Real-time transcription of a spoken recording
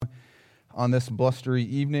on this blustery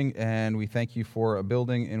evening, and we thank you for a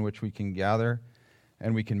building in which we can gather,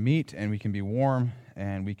 and we can meet, and we can be warm,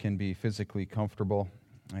 and we can be physically comfortable.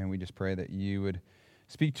 And we just pray that you would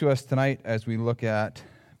speak to us tonight as we look at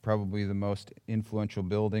probably the most influential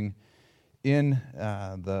building in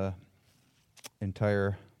the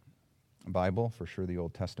entire Bible, for sure the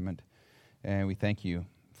Old Testament. And we thank you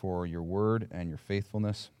for your word and your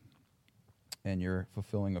faithfulness and your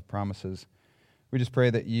fulfilling of promises. We just pray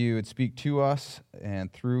that you would speak to us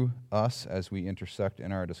and through us as we intersect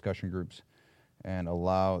in our discussion groups and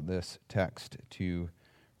allow this text to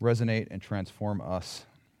resonate and transform us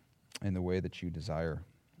in the way that you desire.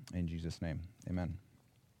 In Jesus' name, amen.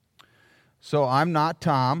 So I'm not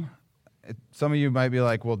Tom. Some of you might be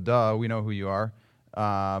like, well, duh, we know who you are.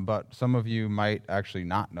 But some of you might actually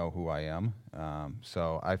not know who I am.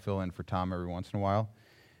 So I fill in for Tom every once in a while.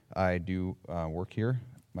 I do work here.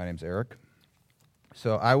 My name's Eric.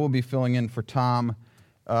 So I will be filling in for Tom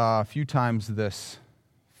a few times this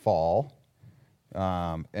fall.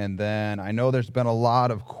 And then I know there's been a lot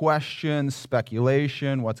of questions,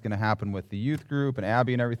 speculation, what's going to happen with the youth group and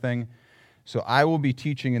Abby and everything. So I will be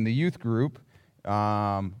teaching in the youth group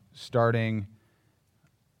starting,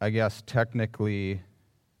 I guess, technically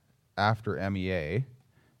after MEA.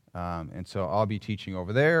 And so I'll be teaching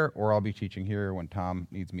over there, or I'll be teaching here when Tom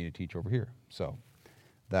needs me to teach over here. So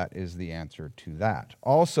that is the answer to that.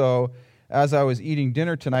 Also, as I was eating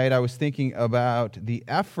dinner tonight, I was thinking about the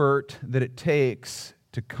effort that it takes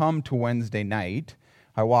to come to Wednesday night.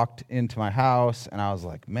 I walked into my house, and I was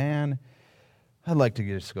like, man, I'd like to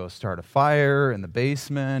just go start a fire in the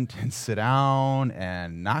basement and sit down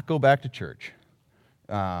and not go back to church.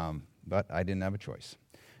 But I didn't have a choice.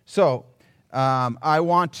 So I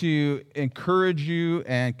want to encourage you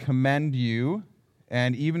and commend you.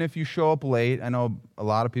 And even if you show up late, I know a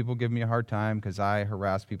lot of people give me a hard time because I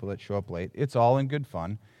harass people that show up late. It's all in good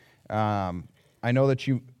fun. I know that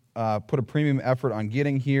you put a premium effort on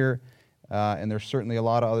getting here, and there's certainly a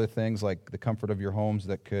lot of other things like the comfort of your homes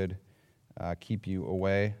that could keep you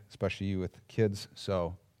away, especially you with kids.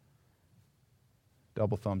 So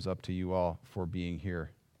double thumbs up to you all for being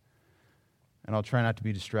here. And I'll try not to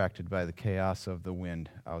be distracted by the chaos of the wind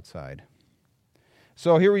outside.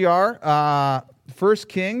 So here we are, 1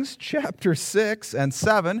 Kings chapter 6 and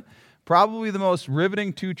 7, probably the most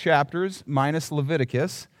riveting two chapters, minus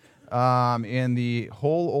Leviticus, in the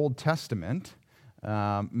whole Old Testament,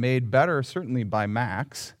 made better certainly by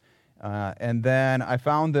Max. And then I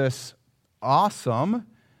found this awesome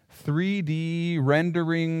 3D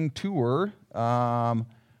rendering tour on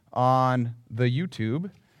the YouTube.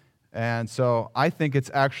 And so I think it's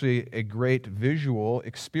actually a great visual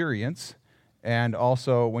experience. And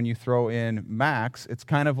also, when you throw in Max, it's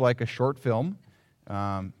kind of like a short film.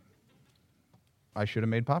 I should have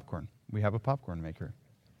made popcorn. We have a popcorn maker.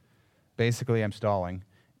 Basically, I'm stalling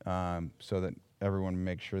so that everyone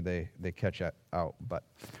makes sure they catch it out. But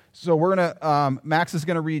so we're gonna Max is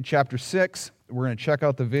gonna read chapter 6. We're gonna check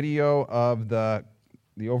out the video of the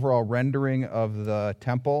overall rendering of the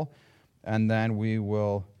temple, and then we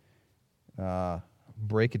will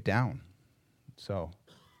break it down. So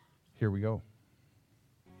here we go.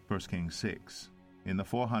 1 Kings 6. In the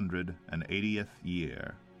 480th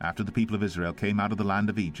year, after the people of Israel came out of the land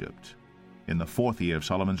of Egypt, in the 4th year of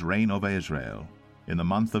Solomon's reign over Israel, in the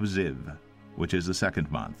month of Ziv, which is the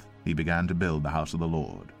 2nd month, he began to build the house of the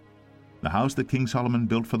Lord. The house that King Solomon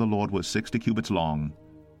built for the Lord was 60 cubits long,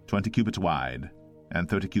 20 cubits wide, and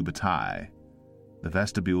 30 cubits high. The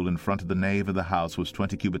vestibule in front of the nave of the house was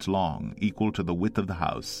 20 cubits long, equal to the width of the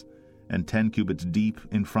house, and 10 cubits deep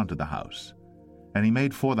in front of the house. And he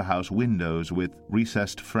made for the house windows with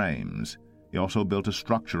recessed frames. He also built a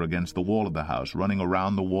structure against the wall of the house, running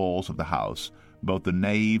around the walls of the house, both the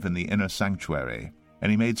nave and the inner sanctuary.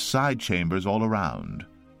 And he made side chambers all around.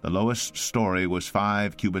 The lowest story was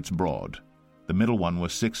 5 cubits broad, the middle one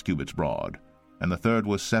was 6 cubits broad, and the third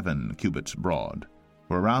was 7 cubits broad.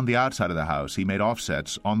 For around the outside of the house he made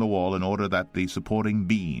offsets on the wall in order that the supporting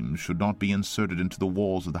beams should not be inserted into the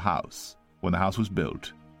walls of the house. When the house was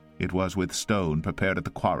built, it was with stone prepared at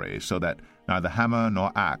the quarry, so that neither hammer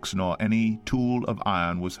nor axe nor any tool of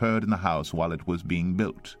iron was heard in the house while it was being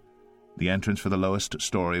built. The entrance for the lowest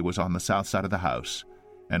story was on the south side of the house,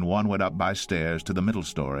 and one went up by stairs to the middle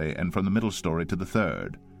story, and from the middle story to the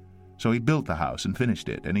third. So he built the house and finished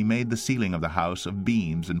it, and he made the ceiling of the house of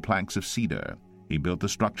beams and planks of cedar. He built the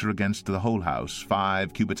structure against the whole house,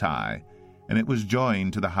 5 cubits high, and it was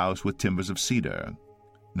joined to the house with timbers of cedar.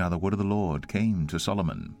 Now the word of the Lord came to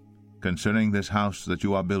Solomon, concerning this house that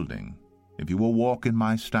you are building. If you will walk in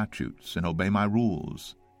my statutes, and obey my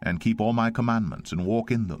rules, and keep all my commandments, and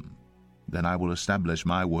walk in them, then I will establish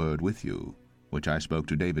my word with you, which I spoke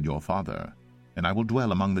to David your father, and I will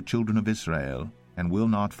dwell among the children of Israel, and will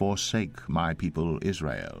not forsake my people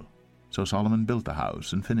Israel. So Solomon built the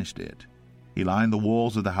house and finished it. He lined the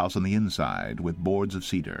walls of the house on the inside with boards of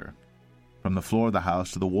cedar. From the floor of the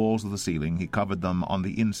house to the walls of the ceiling he covered them on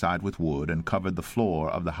the inside with wood, and covered the floor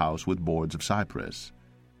of the house with boards of cypress.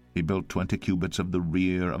 He built 20 cubits of the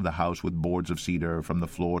rear of the house with boards of cedar from the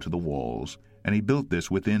floor to the walls, and he built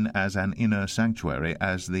this within as an inner sanctuary,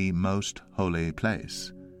 as the most holy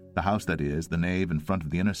place. The house, that is, the nave in front of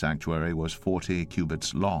the inner sanctuary, was 40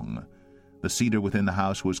 cubits long. The cedar within the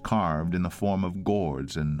house was carved in the form of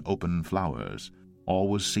gourds and open flowers. All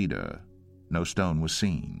was cedar. No stone was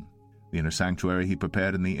seen. The inner sanctuary he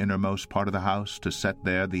prepared in the innermost part of the house, to set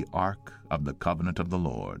there the ark of the covenant of the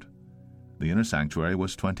Lord. The inner sanctuary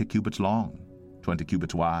was 20 cubits long, 20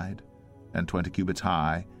 cubits wide, and 20 cubits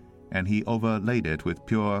high, and he overlaid it with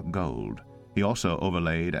pure gold. He also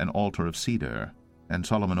overlaid an altar of cedar. And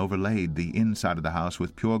Solomon overlaid the inside of the house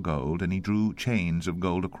with pure gold, and he drew chains of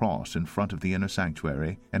gold across in front of the inner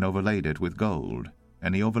sanctuary, and overlaid it with gold.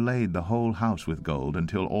 And he overlaid the whole house with gold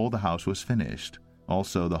until all the house was finished.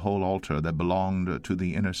 Also the whole altar that belonged to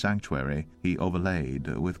the inner sanctuary he overlaid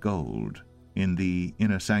with gold. In the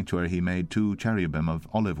inner sanctuary he made 2 cherubim of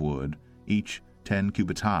olive wood, each 10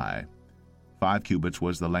 cubits high. 5 cubits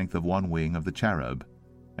was the length of one wing of the cherub,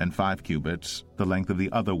 and 5 cubits the length of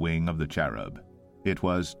the other wing of the cherub. It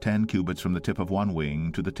was 10 cubits from the tip of one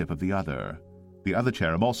wing to the tip of the other. The other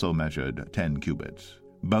cherub also measured 10 cubits.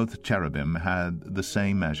 Both cherubim had the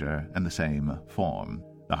same measure and the same form.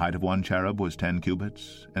 The height of one cherub was 10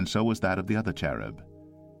 cubits, and so was that of the other cherub.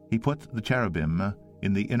 He put the cherubim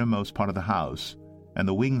in the innermost part of the house, and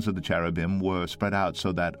the wings of the cherubim were spread out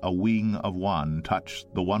so that a wing of one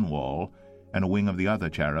touched the one wall, and a wing of the other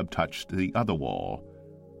cherub touched the other wall.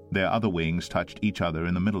 Their other wings touched each other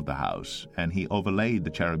in the middle of the house, and he overlaid the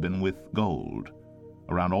cherubim with gold.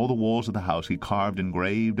 Around all the walls of the house he carved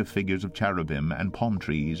engraved figures of cherubim and palm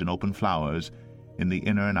trees and open flowers in the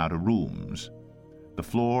inner and outer rooms. The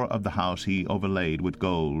floor of the house he overlaid with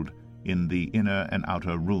gold in the inner and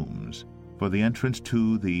outer rooms. For the entrance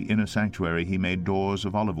to the inner sanctuary he made doors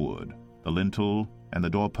of olive wood. The lintel and the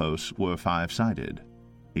doorposts were 5-sided.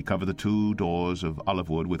 He covered the 2 doors of olive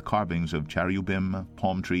wood with carvings of cherubim,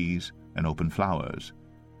 palm trees, and open flowers.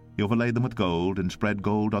 He overlaid them with gold, and spread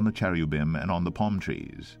gold on the cherubim and on the palm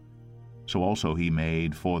trees. So also he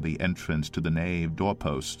made for the entrance to the nave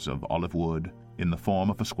doorposts of olive wood in the form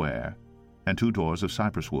of a square, and 2 doors of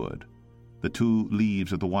cypress wood. The 2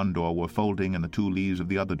 leaves of the one door were folding, and the 2 leaves of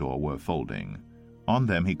the other door were folding. On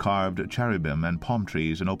them he carved cherubim and palm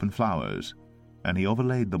trees and open flowers, and he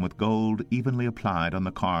overlaid them with gold evenly applied on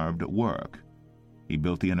the carved work. He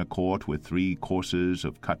built the inner court with 3 courses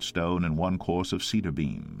of cut stone and 1 course of cedar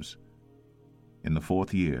beams. In the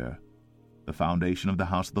 4th year, the foundation of the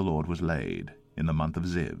house of the Lord was laid, in the month of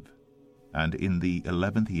Ziv. And in the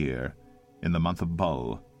 11th year, in the month of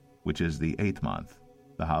Bul, which is the 8th month,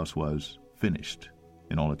 the house was finished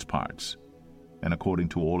in all its parts, and according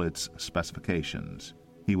to all its specifications.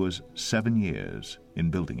 He was 7 years in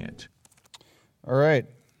building it. All right.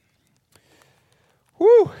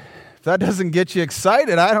 Whew. If that doesn't get you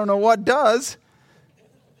excited, I don't know what does.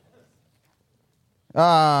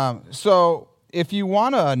 So if you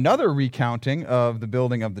want another recounting of the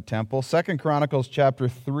building of the temple, 2 Chronicles chapter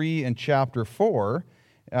 3 and chapter 4,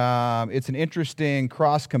 it's an interesting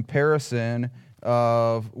cross-comparison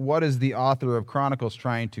of what is the author of Chronicles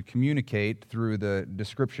trying to communicate through the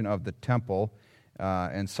description of the temple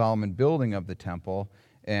and Solomon building of the temple,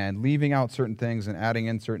 and leaving out certain things and adding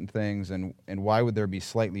in certain things, and why would there be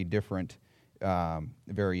slightly different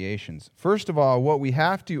variations. First of all, what we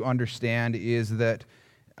have to understand is that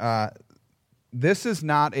this is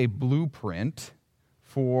not a blueprint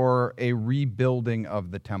for a rebuilding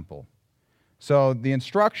of the temple. So the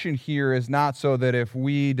instruction here is not so that if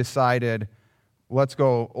we decided, let's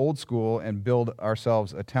go old school and build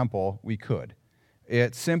ourselves a temple, we could.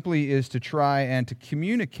 It simply is to try and to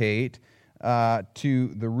communicate to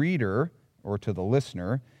the reader or to the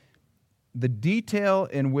listener the detail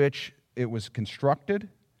in which it was constructed,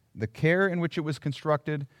 the care in which it was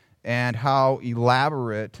constructed, and how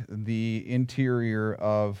elaborate the interior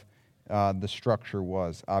of the structure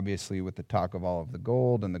was, obviously with the talk of all of the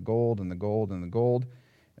gold and the gold and the gold and the gold.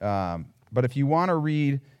 But if you want to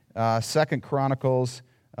read 2 Chronicles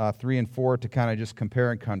 3 and 4 to kind of just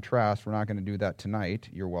compare and contrast, we're not going to do that tonight.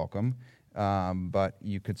 You're welcome. But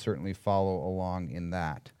you could certainly follow along in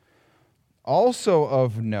that. Also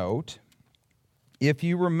of note, if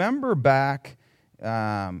you remember back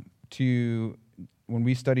to when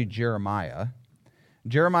we studied Jeremiah.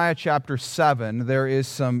 Jeremiah chapter 7, there is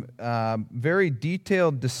some very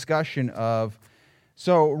detailed discussion of,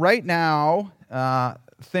 so right now,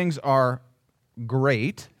 things are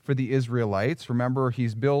great for the Israelites. Remember,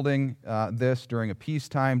 he's building this during a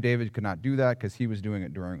peacetime. David could not do that because he was doing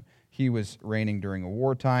it he was reigning during a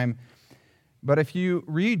wartime. But if you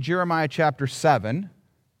read Jeremiah chapter 7,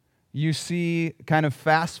 you see kind of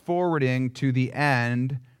fast forwarding to the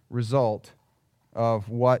end result of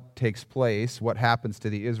what takes place, what happens to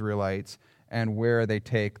the Israelites, and where they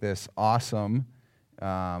take this awesome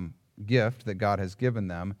gift that God has given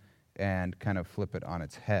them and kind of flip it on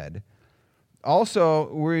its head.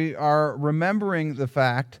 Also, we are remembering the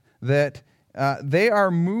fact that they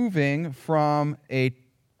are moving from a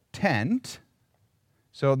tent,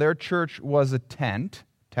 so their church was a tent,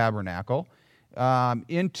 tabernacle,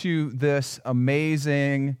 into this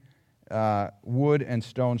amazing wood and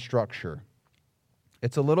stone structure.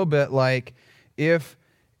 It's a little bit like if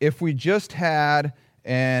we just had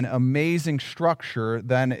an amazing structure,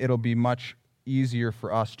 then it'll be much easier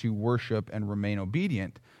for us to worship and remain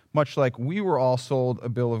obedient. Much like we were all sold a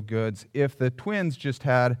bill of goods. If the Twins just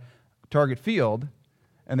had Target Field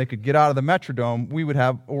and they could get out of the Metrodome, we would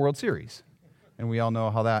have a World Series. And we all know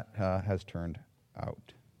how that has turned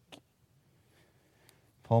out.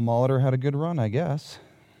 Paul Molitor had a good run, I guess.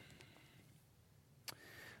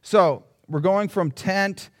 So, we're going from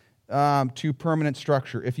tent to permanent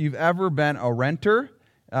structure. If you've ever been a renter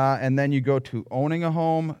and then you go to owning a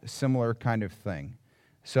home, similar kind of thing.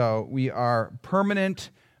 So we are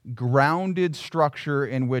permanent, grounded structure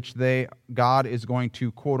in which God is going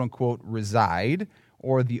to, quote-unquote, reside,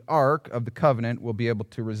 or the Ark of the Covenant will be able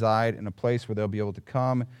to reside in a place where they'll be able to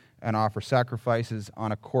come and offer sacrifices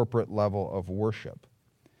on a corporate level of worship.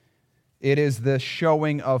 It is the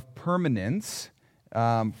showing of permanence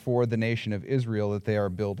for the nation of Israel that they are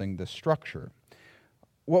building this structure.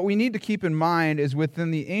 What we need to keep in mind is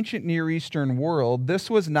within the ancient Near Eastern world, this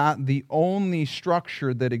was not the only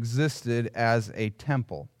structure that existed as a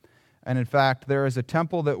temple. And in fact, there is a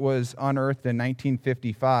temple that was unearthed in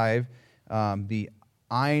 1955, the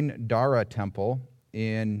Ain Dara Temple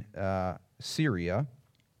in Syria,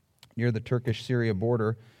 near the Turkish-Syria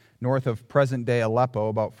border, north of present-day Aleppo,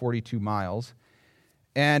 about 42 miles.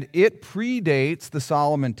 And it predates the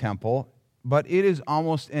Solomon Temple, but it is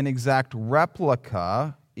almost an exact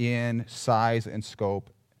replica in size and scope.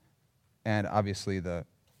 And obviously the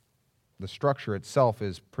structure itself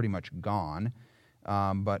is pretty much gone.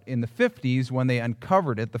 But in the 50s, when they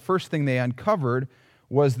uncovered it, the first thing they uncovered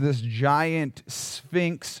was this giant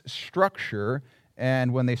sphinx structure.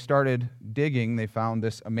 And when they started digging, they found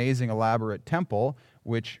this amazing, elaborate temple,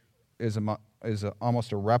 which is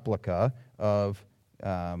almost a replica of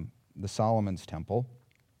the Solomon's Temple.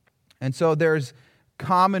 And so there's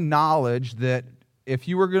common knowledge that if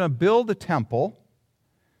you were going to build a temple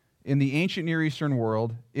in the ancient Near Eastern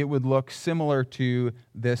world, it would look similar to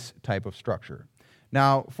this type of structure.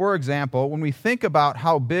 Now, for example, when we think about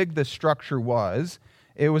how big this structure was,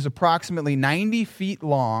 it was approximately 90 feet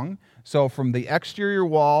long. So from the exterior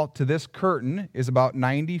wall to this curtain is about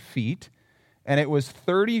 90 feet. And it was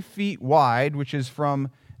 30 feet wide, which is from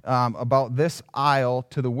about this aisle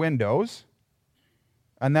to the windows.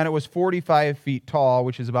 And then it was 45 feet tall,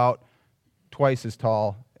 which is about twice as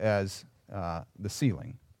tall as the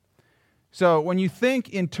ceiling. So when you think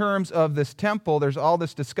in terms of this temple, there's all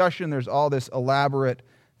this discussion, there's all this elaborate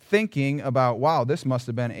thinking about, wow, this must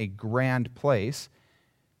have been a grand place.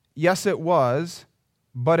 Yes, it was,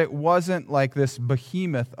 but it wasn't like this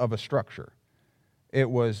behemoth of a structure. It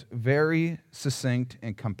was very succinct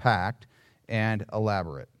and compact and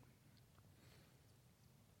elaborate.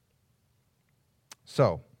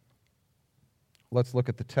 So, let's look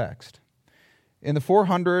at the text. In the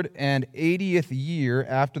 480th year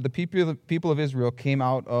after the people of Israel came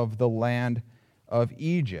out of the land of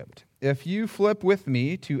Egypt. If you flip with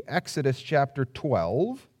me to Exodus chapter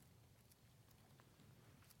 12,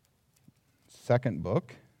 second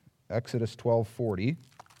book, Exodus 12:40.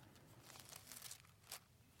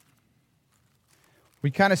 We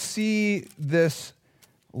kind of see this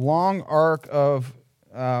long arc of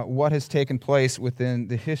what has taken place within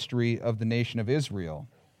the history of the nation of Israel.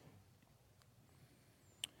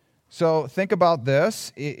 So think about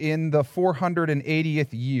this. In the 480th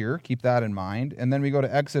year, keep that in mind, and then we go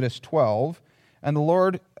to Exodus 12, and the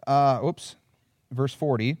Lord, verse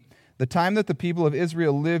 40, the time that the people of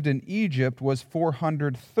Israel lived in Egypt was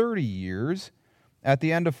 430 years. At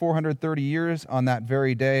the end of 430 years, on that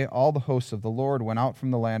very day, all the hosts of the Lord went out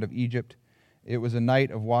from the land of Egypt. It was a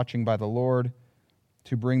night of watching by the Lord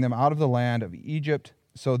to bring them out of the land of Egypt.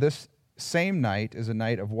 So this same night is a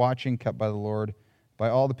night of watching kept by the Lord by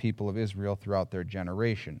all the people of Israel throughout their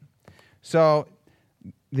generation. So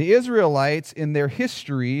the Israelites, in their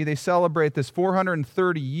history, they celebrate this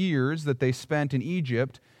 430 years that they spent in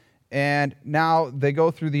Egypt, and now they go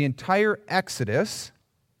through the entire Exodus,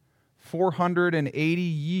 480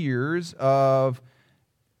 years of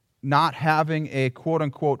not having a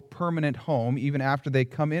quote-unquote permanent home. Even after they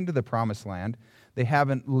come into the Promised Land, they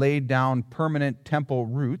haven't laid down permanent temple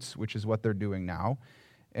roots, which is what they're doing now.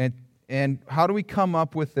 And how do we come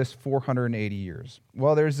up with this 480 years?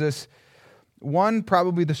 Well, there's this one,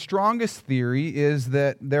 probably the strongest theory is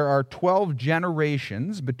that there are 12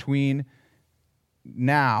 generations between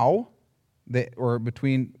now, or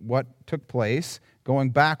between what took place,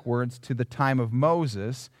 going backwards to the time of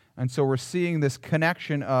Moses. And so we're seeing this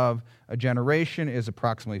connection of a generation is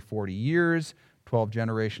approximately 40 years, 12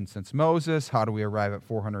 generations since Moses. How do we arrive at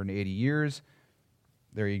 480 years?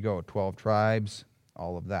 There you go, 12 tribes,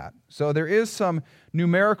 all of that. So there is some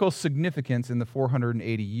numerical significance in the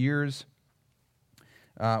 480 years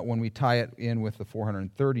when we tie it in with the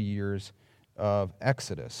 430 years of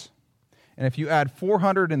Exodus. And if you add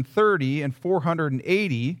 430 and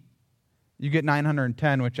 480, you get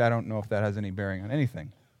 910, which I don't know if that has any bearing on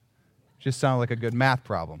anything. Just sounds like a good math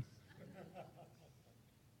problem.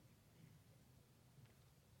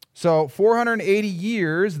 So 480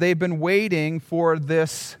 years, they've been waiting for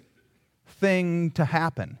this thing to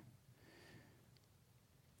happen.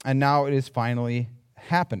 And now it is finally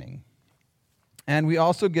happening. And we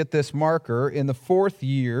also get this marker in the 4th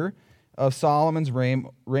year of Solomon's reign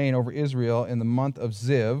over Israel in the month of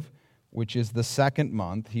Ziv, which is the 2nd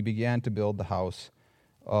month. He began to build the house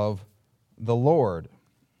of the Lord.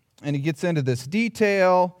 And he gets into this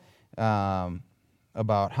detail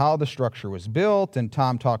about how the structure was built, and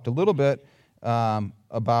Tom talked a little bit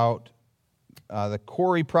about the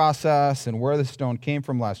quarry process and where the stone came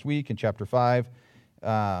from last week in chapter 5.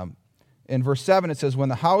 In verse 7 it says, "When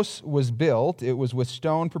the house was built, it was with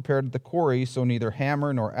stone prepared at the quarry, so neither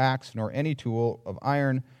hammer nor axe nor any tool of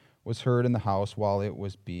iron was heard in the house while it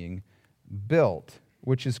was being built."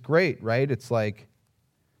 Which is great, right? It's like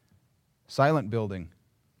silent building.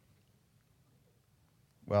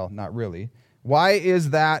 Well, not really. Why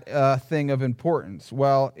is that a thing of importance?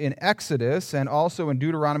 Well, in Exodus and also in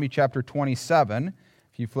Deuteronomy chapter 27,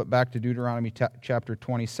 if you flip back to Deuteronomy chapter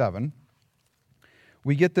 27,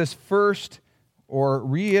 we get this first or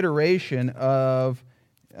reiteration of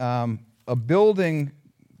a building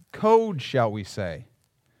code, shall we say.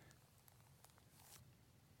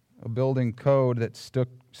 A building code that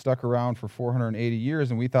stuck around for 480 years,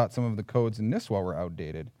 and we thought some of the codes in Nisswa were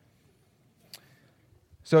outdated.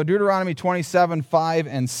 So Deuteronomy 27, 5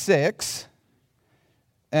 and 6,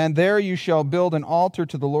 "And there you shall build an altar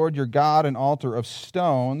to the Lord your God, an altar of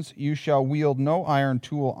stones. You shall wield no iron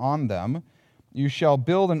tool on them. You shall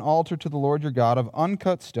build an altar to the Lord your God of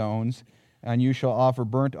uncut stones, and you shall offer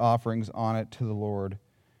burnt offerings on it to the Lord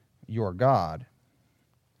your God."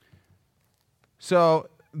 So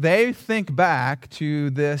they think back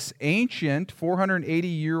to this ancient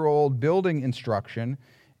 480-year-old building instruction,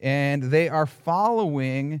 and they are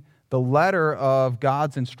following the letter of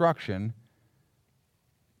God's instruction,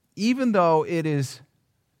 even though it is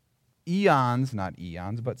not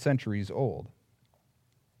centuries old.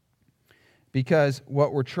 Because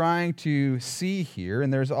what we're trying to see here,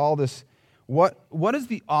 and there's all this, what is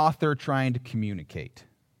the author trying to communicate?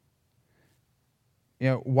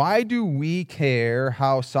 Why do we care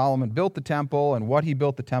how Solomon built the temple and what he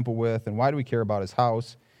built the temple with, and why do we care about his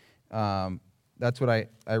house? That's what I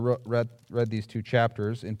read these 2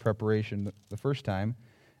 chapters in preparation the first time,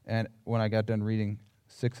 and when I got done reading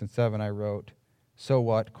 6 and 7, I wrote, "So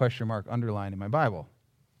what?" underline in my Bible.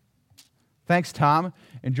 Thanks, Tom.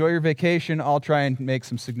 Enjoy your vacation. I'll try and make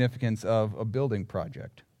some significance of a building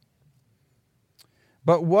project.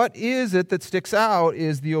 But what is it that sticks out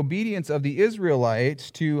is the obedience of the Israelites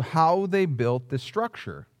to how they built the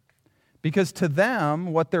structure. Because to them,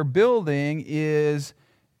 what they're building is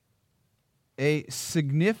a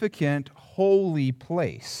significant holy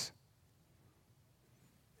place.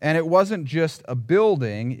 And it wasn't just a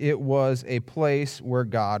building, it was a place where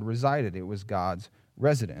God resided. It was God's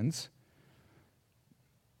residence.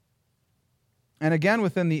 And again,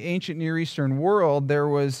 within the ancient Near Eastern world, there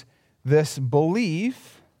was this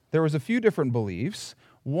belief, there was a few different beliefs.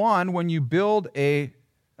 One, when you build a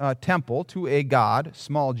temple to a god,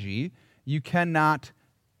 small g, you cannot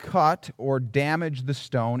cut or damage the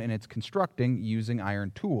stone in its constructing using iron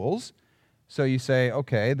tools. So you say,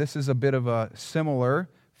 okay, this is a bit of a similar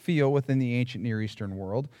feel within the ancient Near Eastern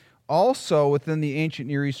world. also within the ancient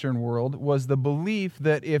Near Eastern world was the belief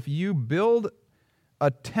that if you build a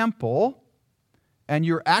temple and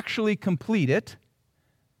you actually complete it,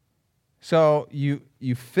 so you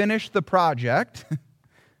finish the project,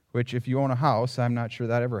 which if you own a house, I'm not sure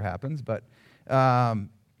that ever happens, but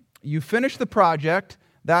you finish the project,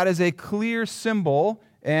 that is a clear symbol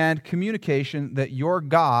and communication that your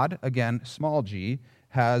God, again, small g,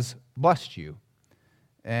 has blessed you.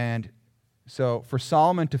 And so for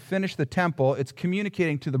Solomon to finish the temple, it's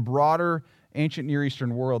communicating to the broader ancient Near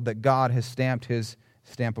Eastern world that God has stamped his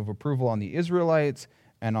stamp of approval on the Israelites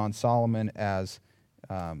and on Solomon as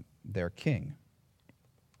their king.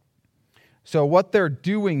 So what they're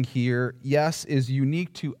doing here, yes, is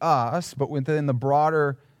unique to us, but within the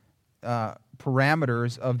broader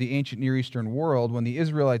parameters of the ancient Near Eastern world, when the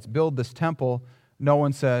Israelites build this temple, no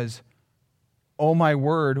one says, "Oh my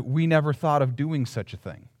word, we never thought of doing such a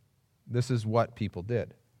thing." This is what people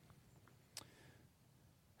did.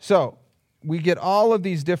 So we get all of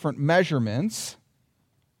these different measurements.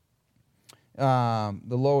 The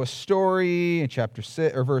lowest story in chapter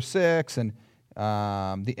 6 or verse 6, and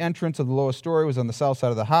the entrance of the lowest story was on the south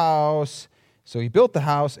side of the house. So he built the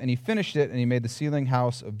house and he finished it, and he made the ceiling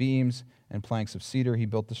house of beams and planks of cedar. He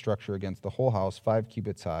built the structure against the whole house, 5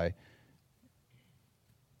 cubits high,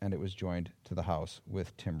 and it was joined to the house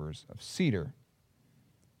with timbers of cedar.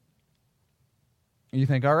 You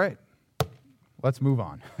think, all right, let's move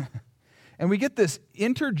on. And we get this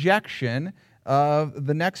interjection of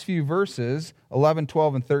the next few verses, 11,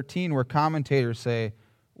 12, and 13, where commentators say,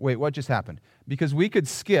 wait, what just happened? Because we could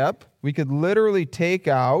literally take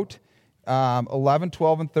out 11,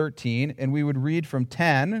 12, and 13, and we would read from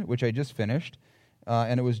 10, which I just finished,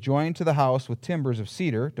 and it was joined to the house with timbers of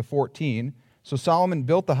cedar, to 14. So Solomon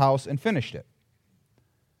built the house and finished it.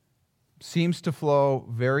 Seems to flow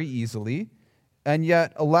very easily. And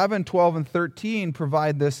yet 11, 12, and 13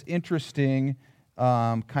 provide this interesting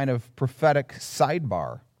kind of prophetic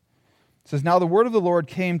sidebar. It says, "Now the word of the Lord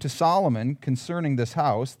came to Solomon concerning this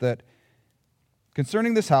house that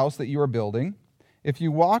you are building. If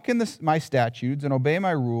you walk in my statutes and obey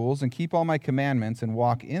my rules and keep all my commandments and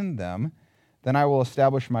walk in them, then I will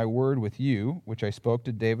establish my word with you, which I spoke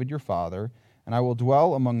to David your father, and I will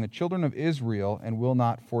dwell among the children of Israel and will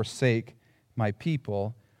not forsake my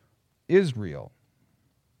people Israel."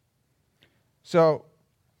 So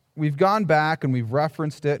we've gone back and we've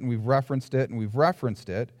referenced it and we've referenced it and we've referenced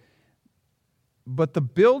it. But the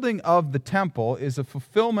building of the temple is a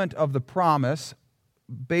fulfillment of the promise,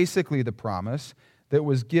 basically the promise, that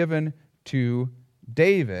was given to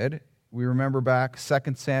David. We remember back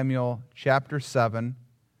 2 Samuel chapter 7,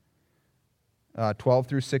 12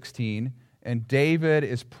 through 16. And David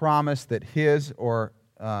is promised that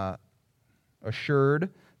assured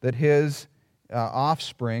that his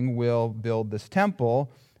offspring will build this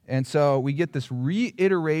temple. And so we get this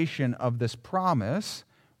reiteration of this promise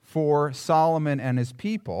for Solomon and his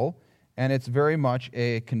people, and it's very much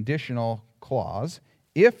a conditional clause.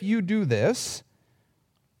 If you do this,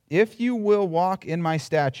 if you will walk in my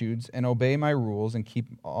statutes and obey my rules and keep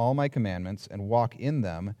all my commandments and walk in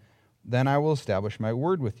them, then I will establish my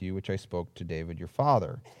word with you, which I spoke to David your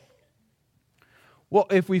father. Well,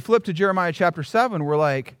 if we flip to Jeremiah chapter 7, we're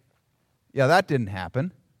like, yeah, that didn't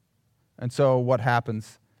happen. And so what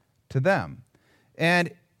happens to them?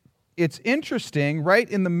 And it's interesting, right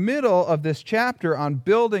in the middle of this chapter on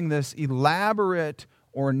building this elaborate,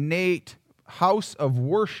 ornate house of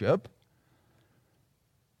worship,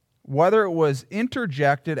 whether it was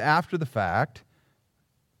interjected after the fact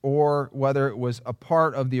or whether it was a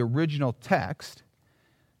part of the original text,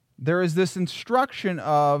 there is this instruction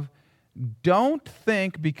of, don't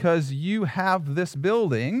think because you have this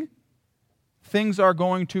building, things are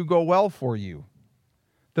going to go well for you.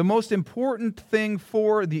 The most important thing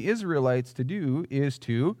for the Israelites to do is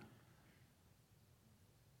to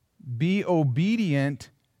be obedient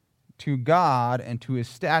to God and to his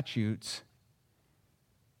statutes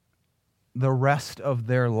the rest of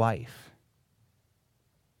their life.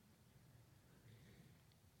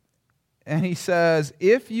 And he says,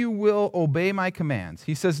 if you will obey my commands.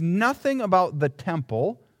 He says nothing about the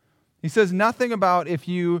temple. He says nothing about if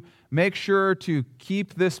you make sure to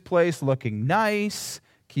keep this place looking nice,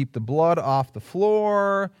 keep the blood off the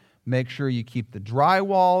floor, make sure you keep the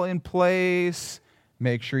drywall in place,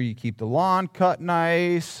 make sure you keep the lawn cut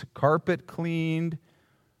nice, carpet cleaned.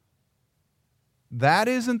 That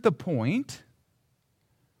isn't the point.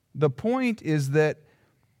 The point is that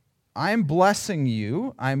I'm blessing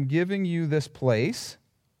you, I'm giving you this place,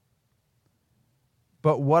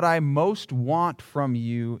 but what I most want from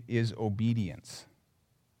you is obedience.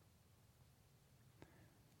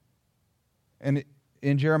 And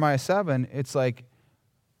in Jeremiah 7, it's like,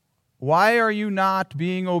 why are you not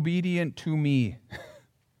being obedient to me?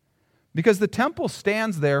 Because the temple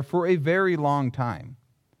stands there for a very long time.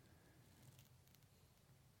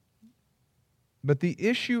 But the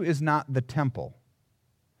issue is not the temple.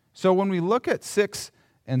 So when we look at 6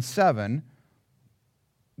 and 7,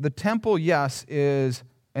 the temple, yes, is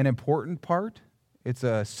an important part. It's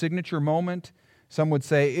a signature moment. Some would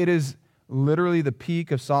say it is literally the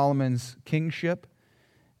peak of Solomon's kingship.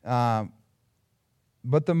 But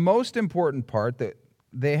the most important part that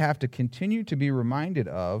they have to continue to be reminded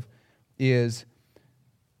of is,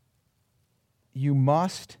 you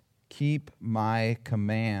must keep my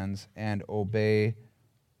commands and obey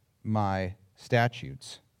my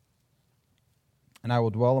statutes. And I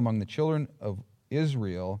will dwell among the children of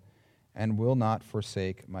Israel and will not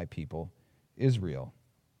forsake my people Israel.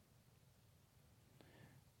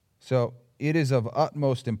 So it is of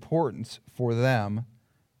utmost importance for them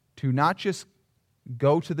to not just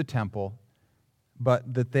go to the temple,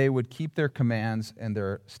 but that they would keep their commands and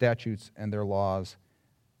their statutes and their laws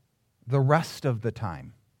the rest of the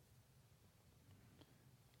time.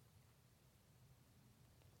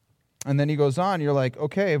 And then he goes on, you're like,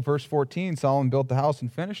 okay, verse 14, Solomon built the house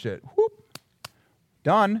and finished it. Whoop,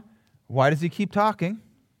 done. Why does he keep talking?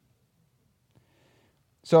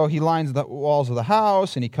 So he lines the walls of the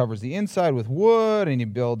house, and he covers the inside with wood, and he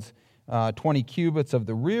builds 20 cubits of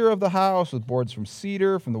the rear of the house with boards from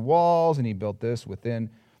cedar from the walls, and he built this within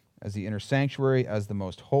as the inner sanctuary, as the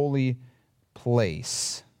most holy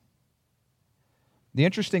place. The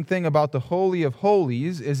interesting thing about the Holy of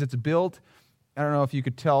Holies is it's built, I don't know if you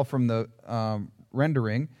could tell from the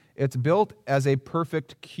rendering, it's built as a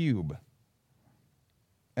perfect cube.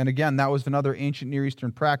 And again, that was another ancient Near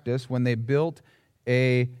Eastern practice. When they built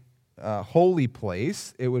a holy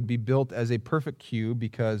place, it would be built as a perfect cube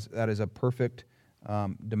because that is a perfect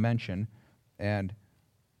dimension. And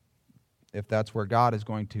if that's where God is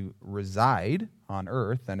going to reside on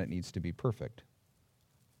earth, then it needs to be perfect.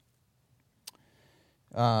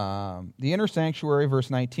 The inner sanctuary, verse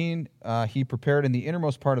 19, he prepared in the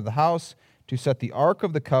innermost part of the house to set the ark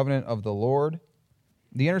of the covenant of the Lord.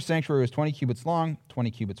 The inner sanctuary was 20 cubits long,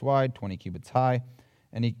 20 cubits wide, 20 cubits high,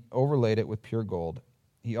 and he overlaid it with pure gold.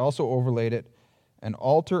 He also overlaid it an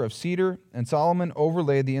altar of cedar, and Solomon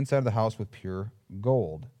overlaid the inside of the house with pure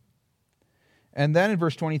gold. And then in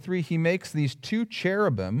verse 23, he makes these 2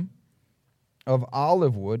 cherubim of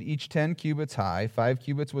olive wood, each 10 cubits high. 5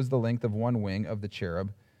 cubits was the length of one wing of the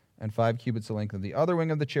cherub, and 5 cubits the length of the other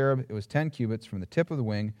wing of the cherub. It was 10 cubits from the tip of the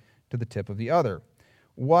wing to the tip of the other.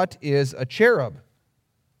 What is a cherub?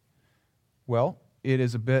 Well, it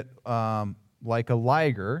is a bit like a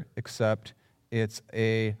liger, except it's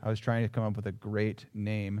I was trying to come up with a great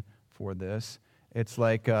name for this. It's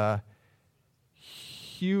like a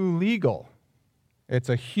hulegal. It's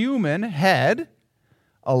a human head,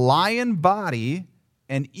 a lion body,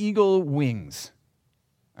 and eagle wings.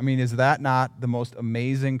 I mean, is that not the most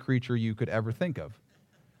amazing creature you could ever think of?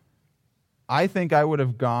 I think I would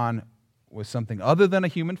have gone with something other than a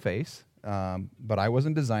human face, but I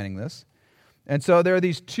wasn't designing this. And so there are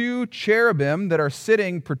these 2 cherubim that are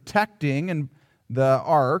sitting, protecting the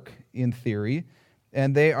ark, in theory,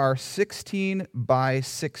 and they are 16 by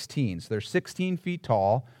 16. So they're 16 feet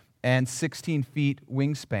tall and 16 feet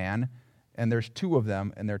wingspan, and there's 2 of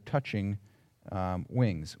them, and they're touching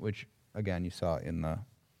wings, which, again, you saw in the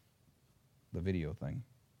video thing.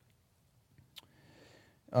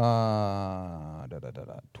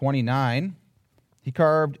 29, he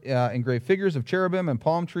carved engraved figures of cherubim and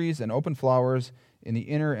palm trees and open flowers in the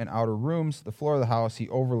inner and outer rooms. The floor of the house he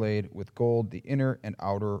overlaid with gold, the inner and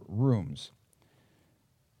outer rooms.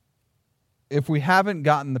 If we haven't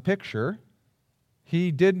gotten the picture,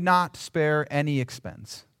 he did not spare any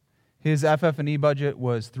expense. His FF&E budget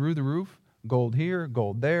was through the roof. Gold here,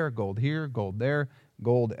 gold there, gold here, gold there,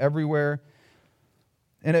 gold everywhere.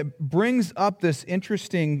 And it brings up this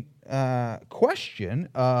interesting question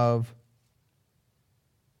of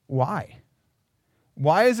why?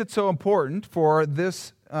 Why is it so important for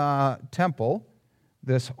this temple,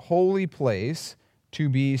 this holy place, to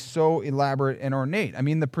be so elaborate and ornate? I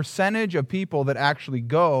mean, the percentage of people that actually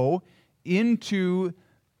go into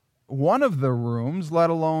one of the rooms, let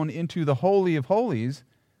alone into the Holy of Holies,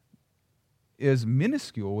 is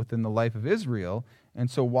minuscule within the life of Israel. And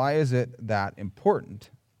so why is it that important?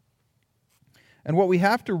 And what we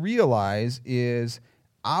have to realize is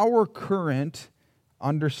our current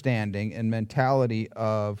understanding and mentality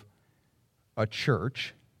of a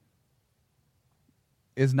church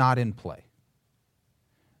is not in play.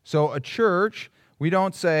 So a church, we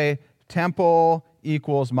don't say temple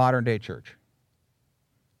equals modern day church.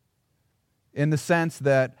 in the sense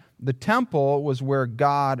that the temple was where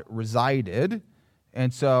God resided,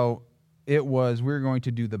 and so we're going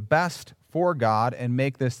to do the best for God and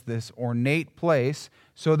make this ornate place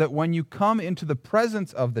so that when you come into the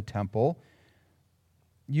presence of the temple,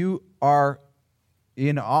 you are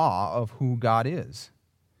in awe of who God is.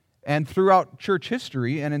 And throughout church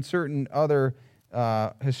history and in certain other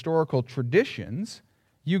historical traditions,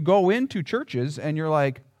 you go into churches and you're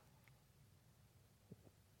like,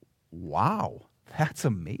 wow, that's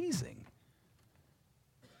amazing.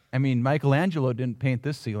 I mean, Michelangelo didn't paint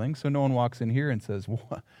this ceiling, so no one walks in here and says,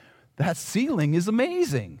 what? That ceiling is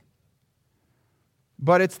amazing.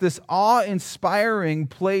 But it's this awe-inspiring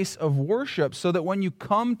place of worship so that when you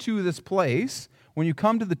come to this place, when you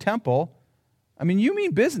come to the temple, I mean, you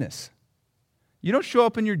mean business. You don't show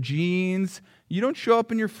up in your jeans. You don't show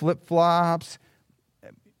up in your flip-flops.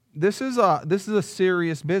 This is a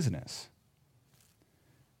serious business.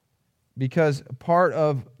 Because part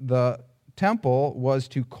of the temple was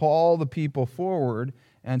to call the people forward,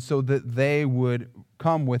 and so that they would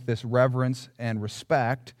come with this reverence and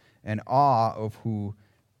respect and awe of who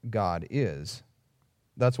God is.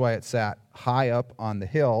 That's why it sat high up on the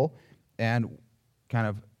hill and kind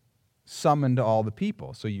of summoned all the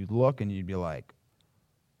people. So you'd look and you'd be like,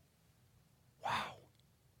 wow,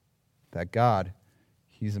 that God,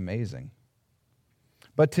 he's amazing.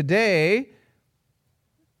 But today,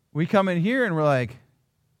 we come in here and we're like,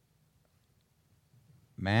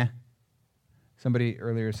 meh. Somebody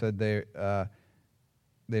earlier said they've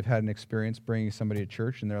had an experience bringing somebody to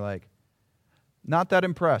church, and they're like, not that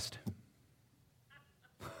impressed.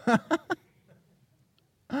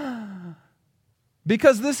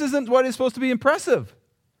 Because this isn't what is supposed to be impressive.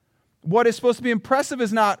 What is supposed to be impressive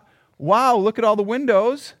is not, wow, look at all the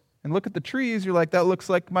windows and look at the trees. You're like, that looks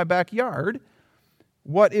like my backyard.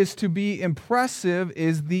 What is to be impressive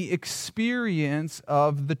is the experience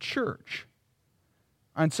of the church.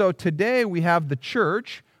 And so today we have the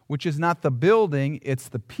church, which is not the building, it's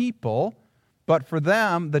the people. But for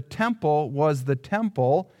them, the temple was the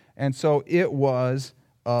temple, and so it was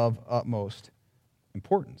of utmost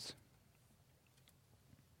importance.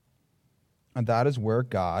 And that is where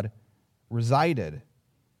God resided.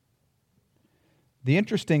 The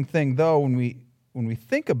interesting thing, though, when we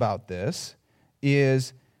think about this,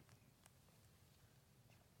 is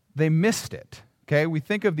they missed it. Okay, we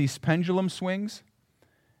think of these pendulum swings.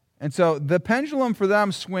 And so the pendulum for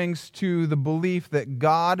them swings to the belief that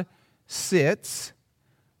God sits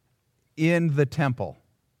in the temple.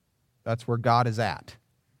 That's where God is at.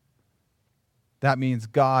 That means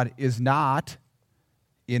God is not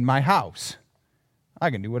in my house.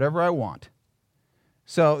 I can do whatever I want.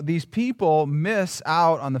 So these people miss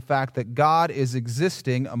out on the fact that God is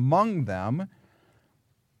existing among them.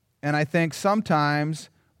 And I think sometimes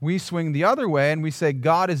we swing the other way and we say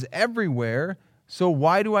God is everywhere, so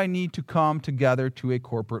why do I need to come together to a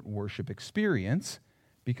corporate worship experience?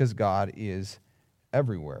 Because God is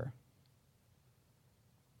everywhere.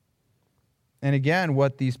 And again,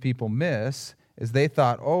 what these people miss is they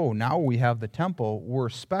thought, oh, now we have the temple, we're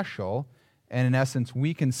special, and in essence,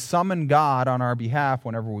 we can summon God on our behalf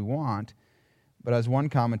whenever we want. But as one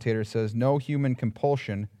commentator says, no human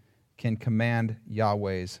compulsion can command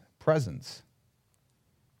Yahweh's presence.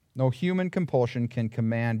 No human compulsion can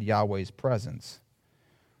command Yahweh's presence.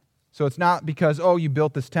 So it's not because, oh, you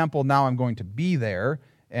built this temple, now I'm going to be there,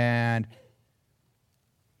 and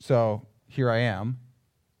so here I am.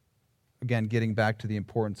 Again, getting back to the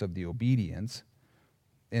importance of the obedience.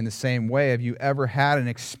 In the same way, have you ever had an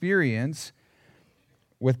experience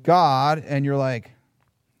with God and you're like,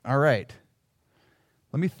 all right,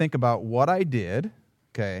 let me think about what I did.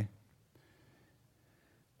 Okay.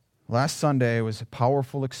 Last Sunday was a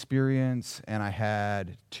powerful experience, and I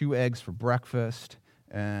had 2 eggs for breakfast,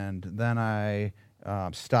 and then I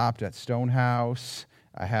stopped at Stonehouse.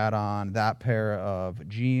 I had on that pair of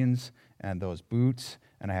jeans and those boots,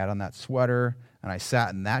 and I had on that sweater, and I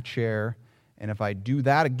sat in that chair. And if I do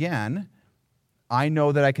that again, I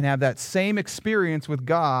know that I can have that same experience with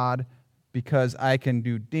God because I can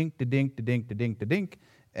do dink, to dink, to dink, to dink, to dink,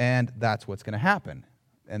 and that's what's going to happen.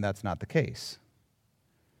 And that's not the case.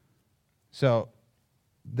 So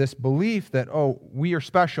this belief that, oh, we are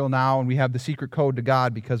special now and we have the secret code to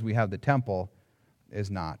God because we have the temple is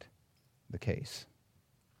not the case.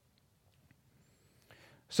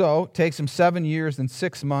 So it takes him 7 years and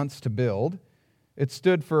 6 months to build. It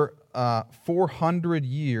stood for 400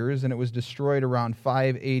 years, and it was destroyed around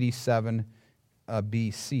 587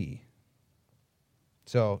 BC.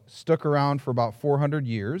 So stuck around for about 400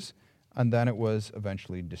 years, and then it was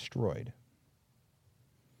eventually destroyed.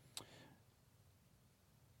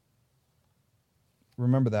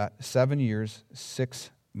 remember that, 7 years,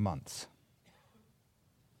 6 months.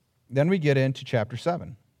 Then we get into chapter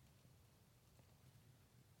 7.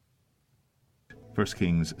 1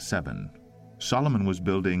 Kings 7. Solomon was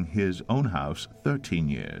building his own house 13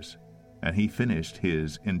 years, and he finished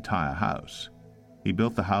his entire house. He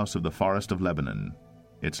built the house of the forest of Lebanon.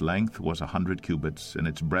 Its length was 100 cubits, and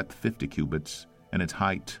its breadth 50 cubits, and its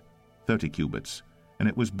height 30 cubits. And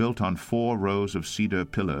it was built on 4 rows of cedar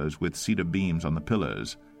pillars with cedar beams on the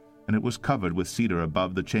pillars, and it was covered with cedar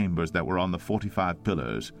above the chambers that were on the 45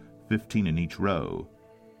 pillars, 15 in each row.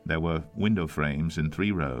 There were window frames in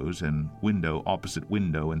 3 rows, and window opposite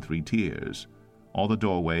window in 3 tiers. All the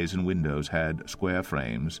doorways and windows had square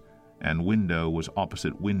frames, and window was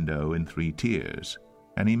opposite window in 3 tiers.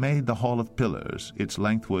 And he made the hall of pillars. Its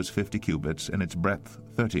length was 50 cubits, and its breadth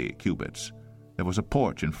 30 cubits. There was a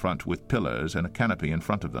porch in front with pillars, and a canopy in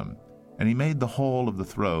front of them. And he made the hall of the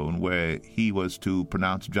throne, where he was to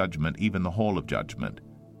pronounce judgment, even the hall of judgment.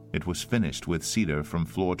 It was finished with cedar from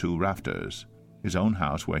floor to rafters. His own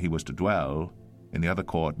house, where he was to dwell, in the other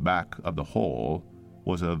court back of the hall,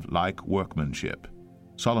 was of like workmanship.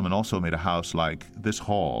 Solomon also made a house like this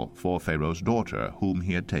hall for Pharaoh's daughter, whom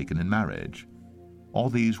he had taken in marriage. All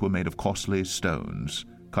these were made of costly stones,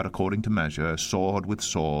 cut according to measure, sawed with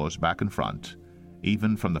saws back and front,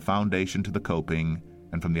 even from the foundation to the coping,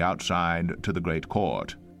 and from the outside to the great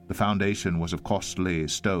court. The foundation was of costly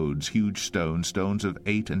stones, huge stones, stones of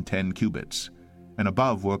 8 and 10 cubits. And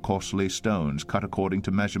above were costly stones, cut according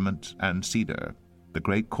to measurement, and cedar. The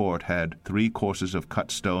great court had 3 courses of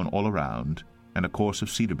cut stone all around, and a course of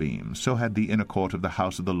cedar beams. So had the inner court of the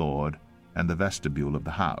house of the Lord, and the vestibule of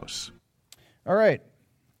the house. All right.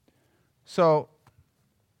 So,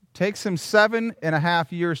 takes him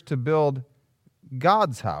 7.5 years to build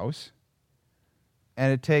God's house,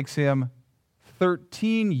 and it takes him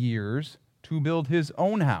 13 years to build his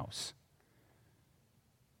own house.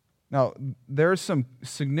 Now, there's some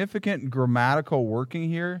significant grammatical working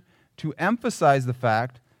here to emphasize the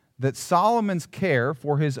fact that Solomon's care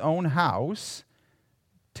for his own house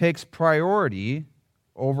takes priority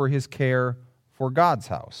over his care for God's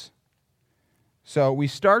house. So we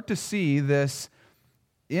start to see this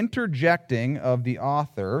interjecting of the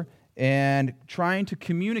author and trying to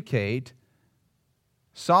communicate.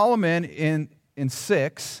 Solomon in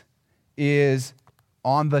 6 is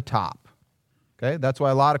on the top. Okay, that's why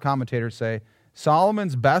a lot of commentators say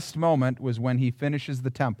Solomon's best moment was when he finishes the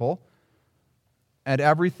temple, and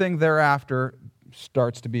everything thereafter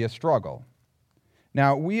starts to be a struggle.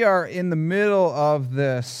 Now, we are in the middle of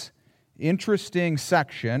this interesting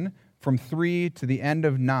section from 3 to the end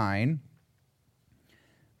of 9,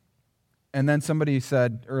 and then somebody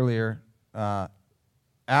said earlier,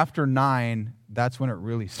 after 9, that's when it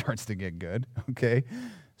really starts to get good, okay?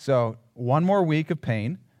 So, one more week of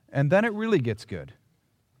pain, and then it really gets good.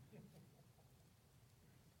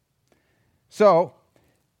 So,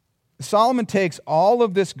 Solomon takes all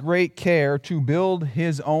of this great care to build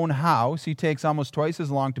his own house. He takes almost twice as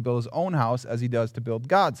long to build his own house as he does to build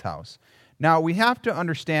God's house. Now, we have to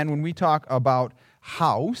understand when we talk about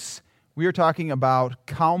house, we are talking about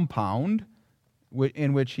compound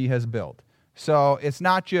in which he has built. So, it's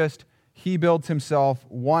not just he builds himself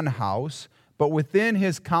one house, but within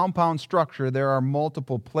his compound structure, there are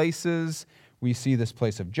multiple places. We see this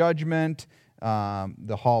place of judgment,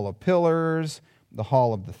 the hall of pillars, the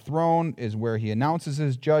hall of the throne is where he announces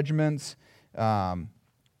his judgments. And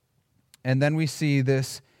then we see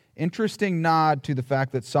this interesting nod to the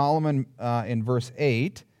fact that Solomon, in verse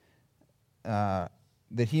 8, that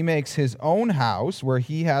he makes his own house where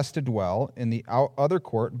he has to dwell in the other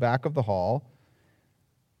court back of the hall.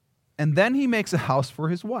 And then he makes a house for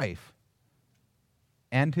his wife.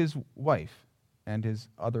 And his wife, and his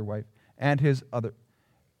other wife, and his other...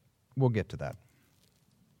 We'll get to that.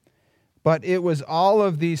 But it was all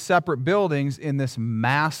of these separate buildings in this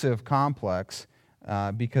massive complex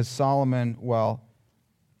because Solomon, well,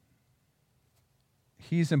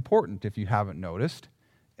 he's important if you haven't noticed,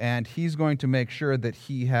 and he's going to make sure that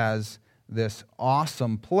he has this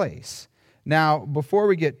awesome place. Now, before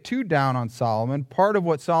we get too down on Solomon, part of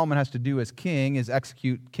what Solomon has to do as king is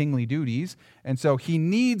execute kingly duties, and so he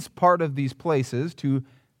needs part of these places to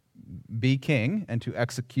be king and to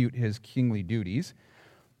execute his kingly duties.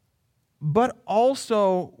 But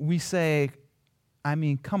also, we say, I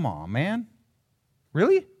mean, come on, man.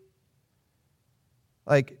 Really?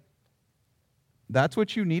 Like, that's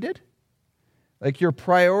what you needed? Like, your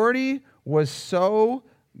priority was so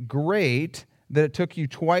great that it took you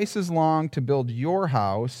twice as long to build your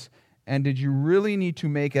house, and did you really need to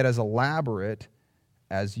make it as elaborate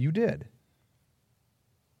as you did?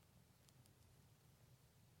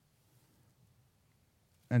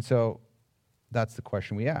 And so that's the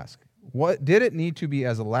question we ask. What did it need to be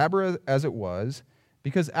as elaborate as it was?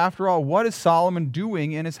 Because after all, what is Solomon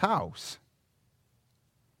doing in his house?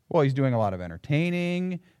 Well, he's doing a lot of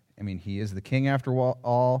entertaining. I mean, he is the king after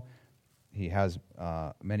all. He has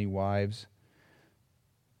many wives.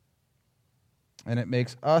 And it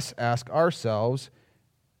makes us ask ourselves,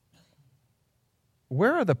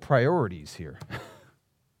 where are the priorities here?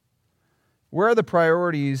 Where are the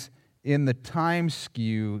priorities in the time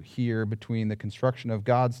skew here between the construction of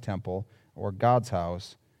God's temple or God's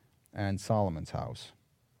house and Solomon's house?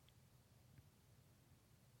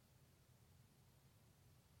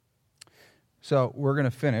 So we're going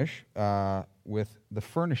to finish with the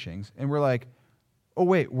furnishings. And we're like, oh,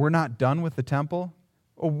 wait, we're not done with the temple?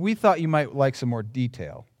 Oh, we thought you might like some more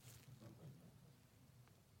detail.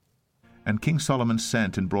 And King Solomon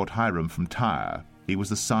sent and brought Hiram from Tyre. He was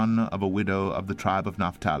the son of a widow of the tribe of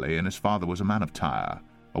Naphtali, and his father was a man of Tyre,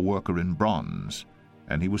 a worker in bronze.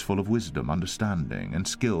 And he was full of wisdom, understanding, and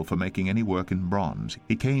skill for making any work in bronze.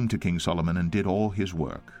 He came to King Solomon and did all his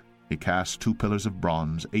work. He cast 2 pillars of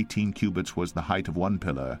bronze, 18 cubits was the height of one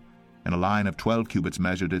pillar, and a line of 12 cubits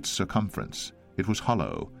measured its circumference. It was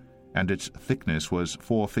hollow, and its thickness was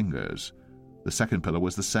 4 fingers. The second pillar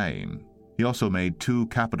was the same. He also made 2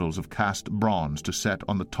 capitals of cast bronze to set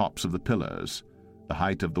on the tops of the pillars. The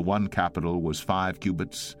height of the one capital was 5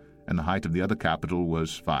 cubits, and the height of the other capital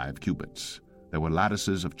was 5 cubits. There were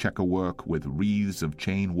lattices of checker work with wreaths of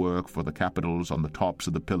chain work for the capitals on the tops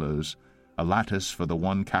of the pillars, a lattice for the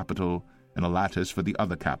one capital, and a lattice for the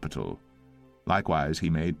other capital. Likewise he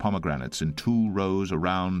made pomegranates in 2 rows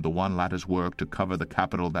around the one lattice work to cover the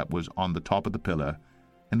capital that was on the top of the pillar,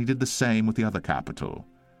 and he did the same with the other capital.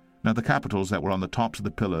 Now the capitals that were on the tops of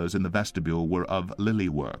the pillars in the vestibule were of lily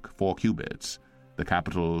work, 4 cubits. The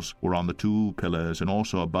capitals were on the 2 pillars and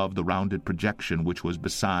also above the rounded projection which was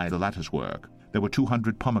beside the lattice work. There were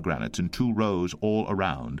 200 pomegranates in 2 rows all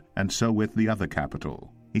around, and so with the other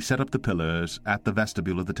capital. He set up the pillars at the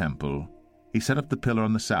vestibule of the temple. He set up the pillar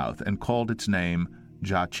on the south and called its name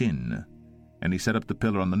Jachin. And he set up the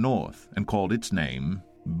pillar on the north and called its name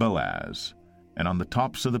Boaz. And on the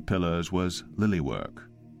tops of the pillars was lily work.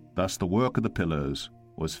 Thus the work of the pillars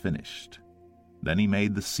was finished. Then he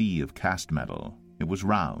made the sea of cast metal. It was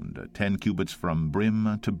round, 10 cubits from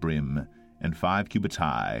brim to brim, and 5 cubits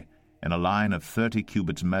high, and a line of 30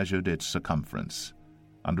 cubits measured its circumference.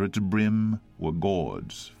 Under its brim were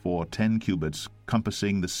gourds for 10 cubits,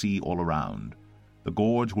 compassing the sea all around. The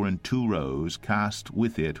gourds were in 2 rows, cast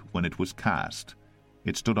with it when it was cast.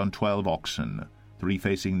 It stood on 12 oxen, 3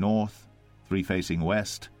 facing north, 3 facing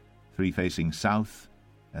west, 3 facing south,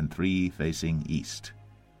 and 3 facing east.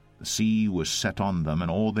 The sea was set on them,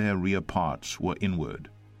 and all their rear parts were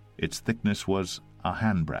inward. Its thickness was a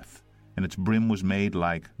handbreadth, and its brim was made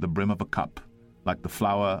like the brim of a cup, like the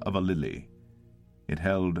flower of a lily. It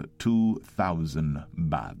held 2,000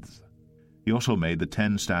 baths. He also made the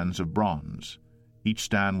 10 stands of bronze. Each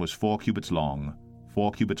stand was 4 cubits long,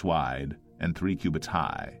 4 cubits wide, and 3 cubits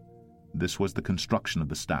high. This was the construction of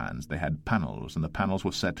the stands. They had panels, and the panels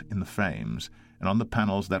were set in the frames, and on the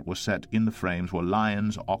panels that were set in the frames were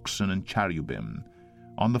lions, oxen, and cherubim.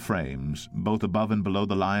 On the frames, both above and below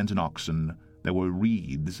the lions and oxen, there were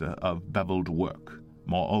wreaths of beveled work.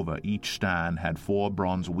 Moreover, each stand had 4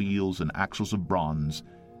 bronze wheels and axles of bronze,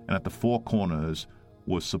 and at the 4 corners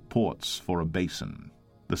were supports for a basin.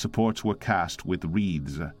 The supports were cast with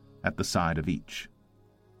wreaths at the side of each.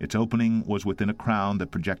 Its opening was within a crown that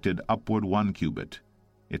projected upward 1 cubit.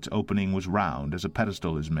 Its opening was round as a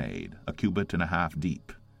pedestal is made, 1.5 cubits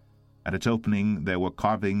deep. At its opening there were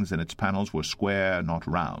carvings, and its panels were square, not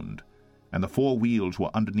round. And the 4 wheels were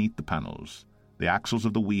underneath the panels. The axles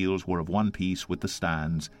of the wheels were of one piece with the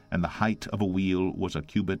stands, and the height of a wheel was 1.5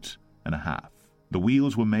 cubits. The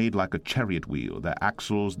wheels were made like a chariot wheel. Their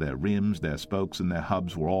axles, their rims, their spokes, and their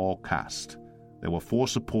hubs were all cast. There were 4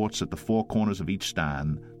 supports at the 4 corners of each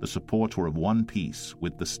stand. The supports were of one piece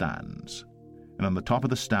with the stands. And on the top of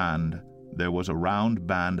the stand there was a round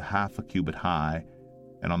band 0.5 cubit high,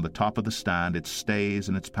 and on the top of the stand its stays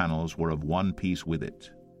and its panels were of one piece with it.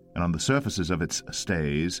 And on the surfaces of its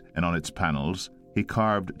stays and on its panels he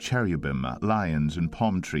carved cherubim, lions, and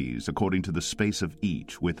palm trees, according to the space of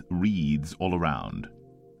each, with wreaths all around.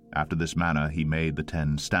 After this manner he made the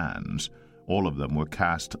 10 stands. All of them were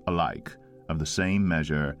cast alike, of the same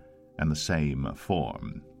measure and the same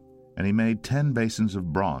form. And he made 10 basins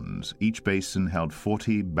of bronze. Each basin held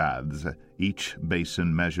 40 baths. Each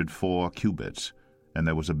basin measured 4 cubits. And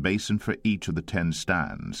there was a basin for each of the 10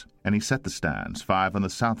 stands. And he set the stands, 5 on the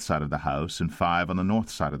south side of the house, and 5 on the north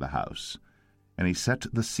side of the house. And he set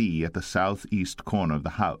the sea at the southeast corner of the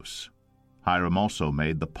house. Hiram also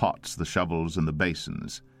made the pots, the shovels, and the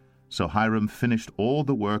basins. So Hiram finished all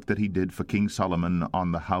the work that he did for King Solomon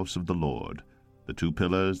on the house of the Lord, the 2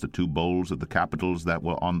 pillars, the 2 bowls of the capitals that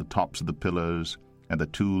were on the tops of the pillars, and the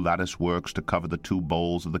 2 lattice works to cover the 2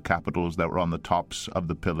 bowls of the capitals that were on the tops of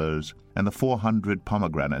the pillars, and the 400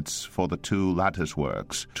 pomegranates for the 2 lattice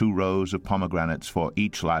works, 2 rows of pomegranates for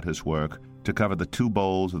each lattice work, to cover the 2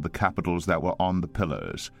 bowls of the capitals that were on the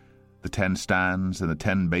pillars, the 10 stands and the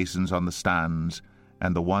 10 basins on the stands,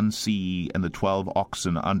 and the 1 sea and the 12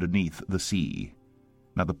 oxen underneath the sea.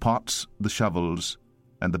 Now the pots, the shovels,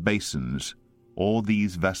 and the basins, all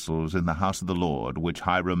these vessels in the house of the Lord, which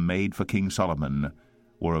Hiram made for King Solomon,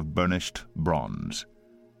 were of burnished bronze.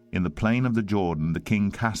 In the plain of the Jordan the king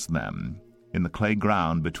cast them, in the clay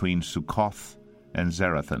ground between Succoth and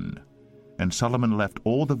Zarethan. And Solomon left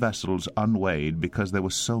all the vessels unweighed, because there were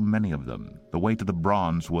so many of them. The weight of the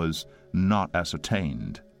bronze was not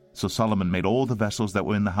ascertained. So Solomon made all the vessels that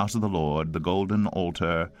were in the house of the Lord, the golden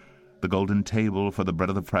altar, the golden table for the bread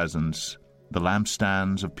of the presence, the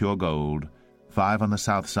lampstands of pure gold, 5 on the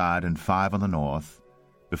south side and 5 on the north,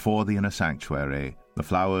 before the inner sanctuary, the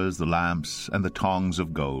flowers, the lamps, and the tongs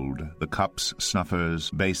of gold, the cups, snuffers,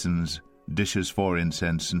 basins, dishes for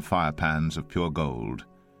incense, and firepans of pure gold,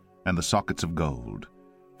 and the sockets of gold,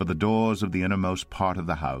 for the doors of the innermost part of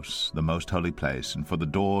the house, the most holy place, and for the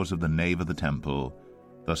doors of the nave of the temple.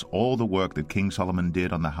 Thus all the work that King Solomon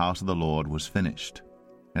did on the house of the Lord was finished.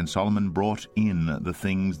 And Solomon brought in the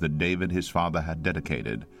things that David his father had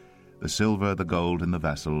dedicated, the silver, the gold, and the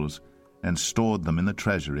vessels, and stored them in the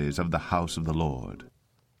treasuries of the house of the Lord.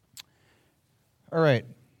 All right.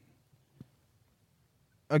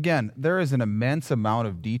 Again, there is an immense amount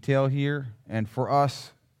of detail here, and for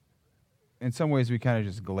us, in some ways, we kind of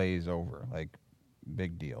just glaze over, like,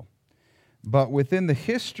 big deal. But within the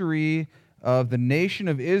history of the nation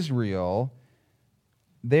of Israel,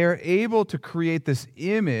 they're able to create this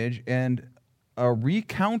image and a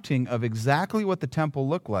recounting of exactly what the temple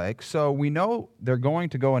looked like. So we know they're going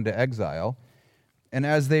to go into exile, and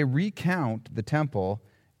as they recount the temple,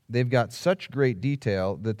 they've got such great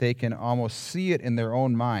detail that they can almost see it in their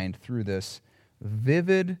own mind through this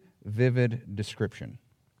vivid description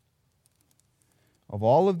of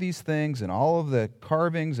all of these things and all of the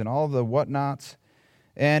carvings and all of the whatnots.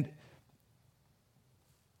 And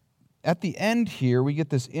at the end here, we get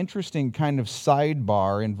this interesting kind of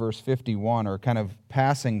sidebar in verse 51, or kind of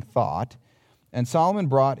passing thought. And Solomon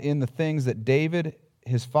brought in the things that David,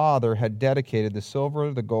 his father, had dedicated, the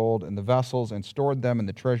silver, the gold, and the vessels, and stored them in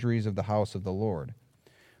the treasuries of the house of the Lord.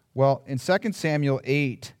 Well, in 2 Samuel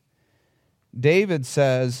 8, David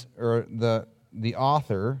says, or the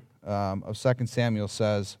author of 2 Samuel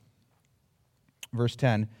says, verse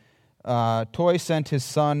 10, Toi sent his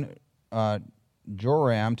son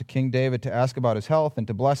Joram to King David to ask about his health and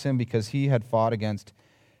to bless him, because he had fought against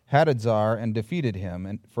Hadadezer and defeated him.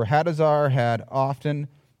 And for Hadadezer had often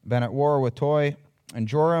been at war with Toi, and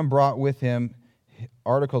Joram brought with him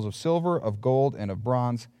articles of silver, of gold, and of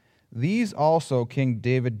bronze. These also King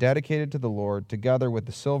David dedicated to the Lord, together with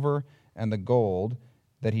the silver and the gold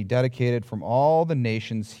that he dedicated from all the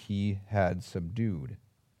nations he had subdued.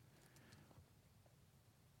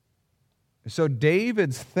 So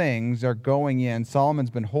David's things are going in.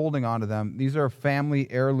 Solomon's been holding on to them. These are family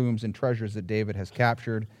heirlooms and treasures that David has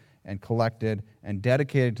captured and collected and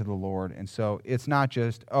dedicated to the Lord. And so it's not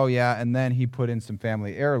just, oh yeah, and then he put in some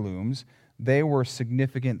family heirlooms. They were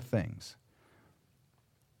significant things.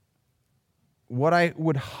 What I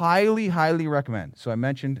would highly recommend, so I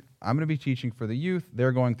mentioned I'm going to be teaching for the youth.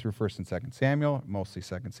 They're going through 1 and 2 Samuel, mostly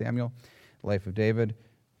 2 Samuel, life of David,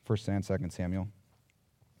 1 and 2 Samuel.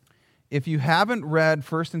 If you haven't read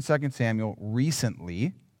 1 and 2 Samuel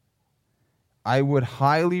recently, I would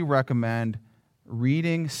highly recommend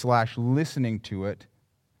reading/listening to it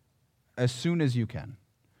as soon as you can.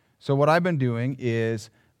 So what I've been doing is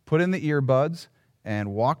put in the earbuds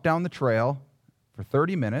and walk down the trail for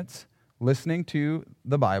 30 minutes, listening to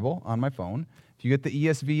the Bible on my phone. If you get the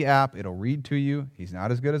ESV app, it'll read to you. He's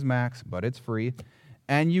not as good as Max, but it's free.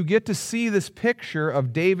 And you get to see this picture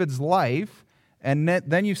of David's life, and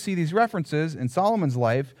then you see these references in Solomon's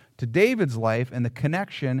life to David's life and the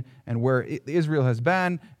connection and where Israel has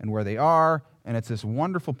been and where they are, and it's this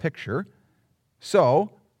wonderful picture.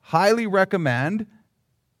 So, highly recommend,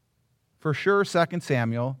 for sure, 2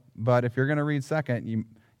 Samuel, but if you're going to read 2,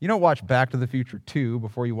 you don't watch Back to the Future 2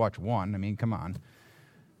 before you watch 1. I mean, come on.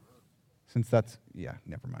 Since that's,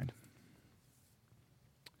 never mind.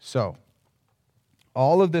 So,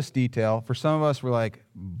 all of this detail, for some of us, we're like,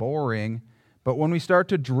 boring. But when we start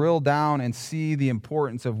to drill down and see the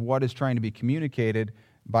importance of what is trying to be communicated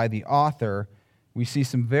by the author, we see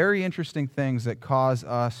some very interesting things that cause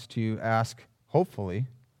us to ask, hopefully,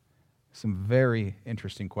 some very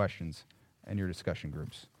interesting questions in your discussion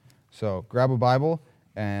groups. So grab a Bible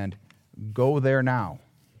and go there now.